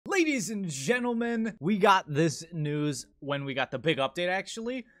Ladies and gentlemen, we got this news when we got the big update,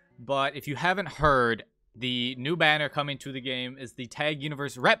 actually. But if you haven't heard, the new banner coming to the game is the Tag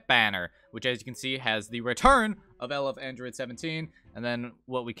Universe Rep banner, which, as you can see, has the return of LF Android 17. And then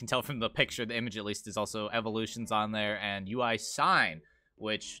what we can tell from the picture, the image at least, is also evolutions on there and UI sign,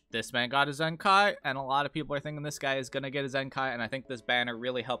 which this man got a Zenkai, and a lot of people are thinking this guy is going to get a Zenkai, and I think this banner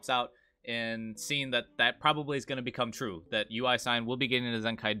really helps out in seeing that that probably is going to become true, that UI sign will be getting a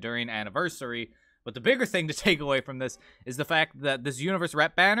Zenkai during anniversary. But the bigger thing to take away from this is the fact that this Universe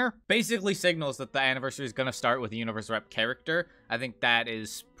Rep banner basically signals that the anniversary is going to start with a Universe Rep character. I think that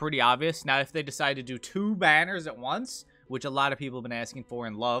is pretty obvious. Now, if they decide to do two banners at once, which a lot of people have been asking for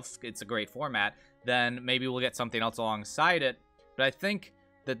and love, it's a great format, then maybe we'll get something else alongside it. But I think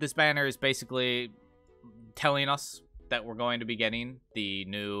that this banner is basically telling us that we're going to be getting the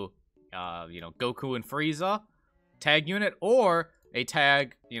new, Goku and Frieza tag unit, or a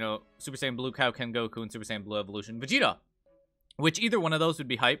tag, Super Saiyan Blue Kaioken Goku and Super Saiyan Blue Evolution Vegeta. Which either one of those would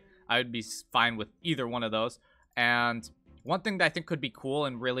be hype. I would be fine with either one of those. And one thing that I think could be cool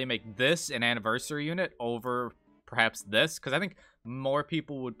and really make this an anniversary unit over perhaps this, because I think more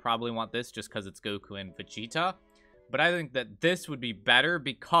people would probably want this just because it's Goku and Vegeta. But I think that this would be better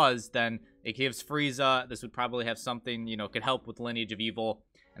because then it gives Frieza, this would probably have something, could help with Lineage of Evil.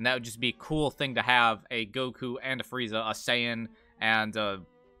 And that would just be a cool thing to have, a Goku and a Frieza, a Saiyan and a,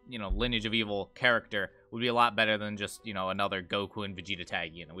 Lineage of Evil character would be a lot better than just, another Goku and Vegeta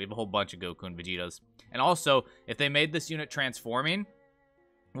tag unit. We have a whole bunch of Goku and Vegetas. And also, if they made this unit transforming,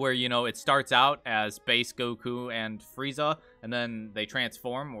 where, it starts out as base Goku and Frieza, and then they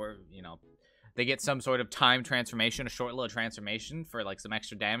transform, or, they get some sort of time transformation, a short little transformation for, like, some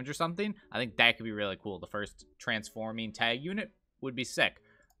extra damage or something. I think that could be really cool. The first transforming tag unit would be sick.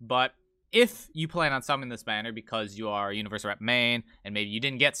 But if you plan on summoning this banner because you are a Universe Rep main, and maybe you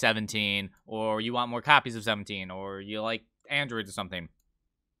didn't get 17, or you want more copies of 17, or you like androids or something,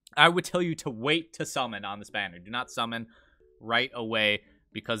 I would tell you to wait to summon on this banner. Do not summon right away,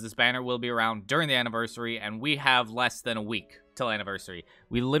 because this banner will be around during the anniversary, and we have less than a week till anniversary.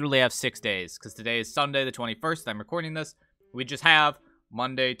 We literally have 6 days, because today is Sunday the 21st. I'm recording this. We just have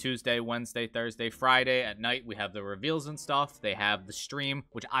Monday, Tuesday, Wednesday, Thursday, Friday. At night, we have the reveals and stuff. They have the stream,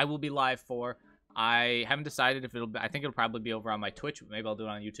 which I will be live for. I haven't decided if it'll be, I think it'll probably be over on my Twitch. Maybe I'll do it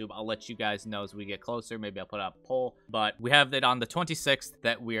on YouTube. I'll let you guys know as we get closer. Maybe I'll put up a poll. But we have it on the 26th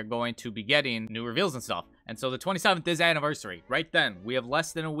that we are going to be getting new reveals and stuff. And so the 27th is anniversary. Right then, we have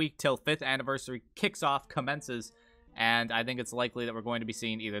less than a week till 5th anniversary kicks off, commences. And I think it's likely that we're going to be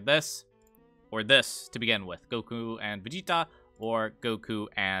seeing either this or this to begin with. Goku and Vegeta, or Goku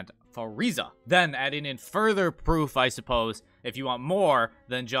and Frieza. Then, adding in further proof, I suppose, if you want more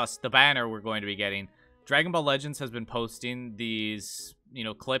than just the banner we're going to be getting, Dragon Ball Legends has been posting these,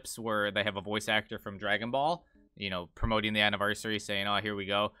 clips where they have a voice actor from Dragon Ball, promoting the anniversary, saying, oh, here we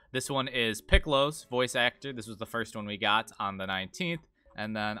go. This one is Piccolo's voice actor. This was the first one we got on the 19th.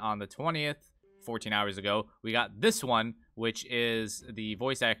 And then on the 20th, 14 hours ago, we got this one, which is the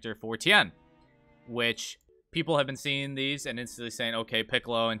voice actor for Tien, which people have been seeing these and instantly saying, okay,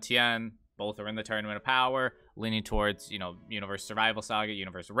 Piccolo and Tien both are in the Tournament of Power, leaning towards, Universe Survival Saga,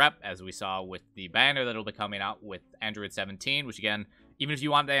 Universe Rep, as we saw with the banner that'll be coming out with Android 17, which, again, even if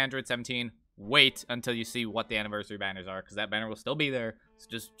you want the Android 17, wait until you see what the anniversary banners are, because that banner will still be there, so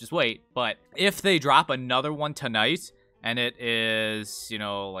just wait. But if they drop another one tonight, and it is,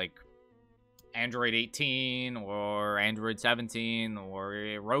 like Android 18, or Android 17, or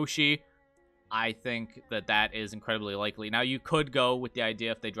Roshi, I think that that is incredibly likely. Now, you could go with the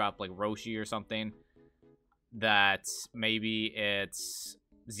idea if they drop, like, Roshi or something, that maybe it's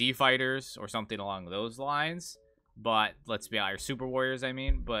Z Fighters or something along those lines. But let's be honest, Super Warriors, I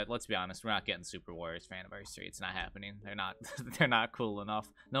mean. But let's be honest, we're not getting Super Warriors for anniversary. It's not happening. They're not cool enough.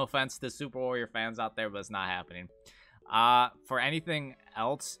 No offense to Super Warrior fans out there, but it's not happening. For anything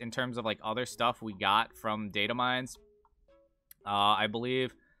else in terms of, like, other stuff we got from data mines, I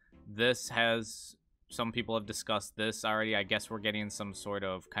believe this has, some people have discussed this already. I guess we're getting some sort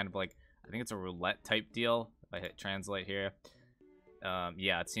of kind of like, I think it's a roulette type deal. If I hit translate here.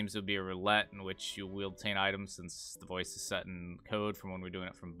 Yeah, it seems to be a roulette in which you will obtain items since the voice is set in code from when we're doing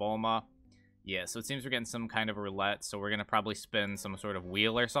it from Bulma. Yeah, so it seems we're getting some kind of a roulette. So we're going to probably spin some sort of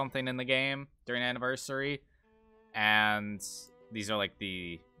wheel or something in the game during anniversary. And these are like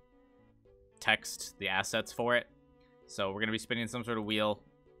the text, the assets for it. So we're going to be spinning some sort of wheel,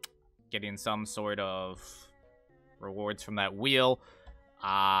 getting some sort of rewards from that wheel.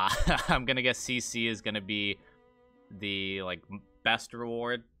 I'm gonna guess CC is gonna be the, like, best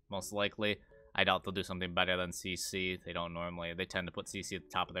reward, most likely. I doubt they'll do something better than CC. They don't normally. They tend to put CC at the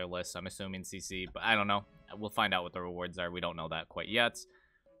top of their list. I'm assuming CC, but I don't know. We'll find out what the rewards are. We don't know that quite yet.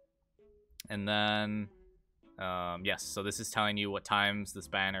 And then, yes, so this is telling you what times this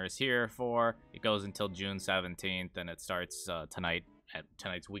banner is here for. It goes until June 17th, and it starts tonight at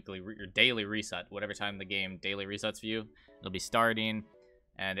tonight's weekly or daily reset. Whatever time the game daily resets for you, it'll be starting.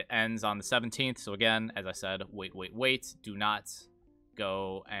 And it ends on the 17th. So again, as I said, wait. Do not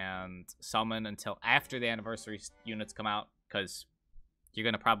go and summon until after the anniversary units come out, because you're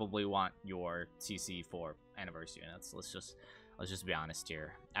gonna probably want your CC for anniversary units. Let's just be honest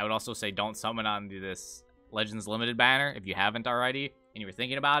here. I would also say don't summon on this Legends Limited banner if you haven't already and you were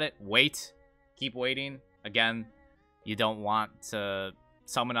thinking about it. Wait, keep waiting. Again, you don't want to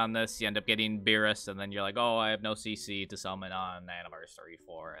summon on this. You end up getting Beerus, and then you're like, oh, I have no CC to summon on anniversary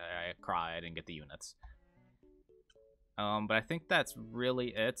for. I cry, I didn't get the units. But I think that's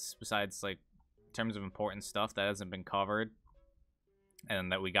really it, besides, like, in terms of important stuff that hasn't been covered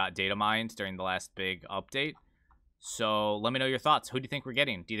and that we got data mined during the last big update. So let me know your thoughts. Who do you think we're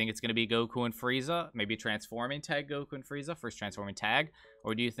getting? Do you think it's going to be Goku and Frieza? Maybe a transforming tag Goku and Frieza, first transforming tag?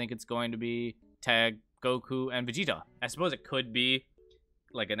 Or do you think it's going to be tag Goku and Vegeta? I suppose it could be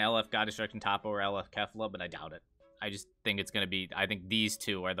like an LF God Destruction Toppo or LF Kefla, but I doubt it. I just think it's going to be, I think these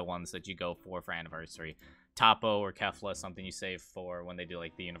two are the ones that you go for anniversary. Toppo or Kefla is something you save for when they do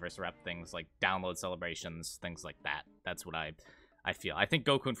like the universe rep things, like download celebrations, things like that. That's what I feel. I think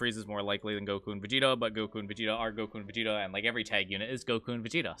Goku and Frieza is more likely than Goku and Vegeta, but Goku and Vegeta are Goku and Vegeta, and like every tag unit is Goku and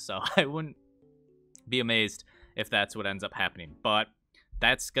Vegeta, so I wouldn't be amazed if that's what ends up happening. But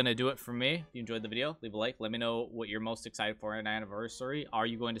that's gonna do it for me. If you enjoyed the video, leave a like. Let me know what you're most excited for an anniversary. Are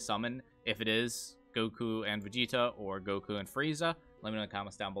you going to summon if it is Goku and Vegeta or Goku and Frieza? Let me know in the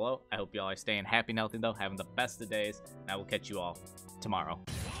comments down below. I hope you all are staying happy and healthy though, having the best of days, and I will catch you all tomorrow.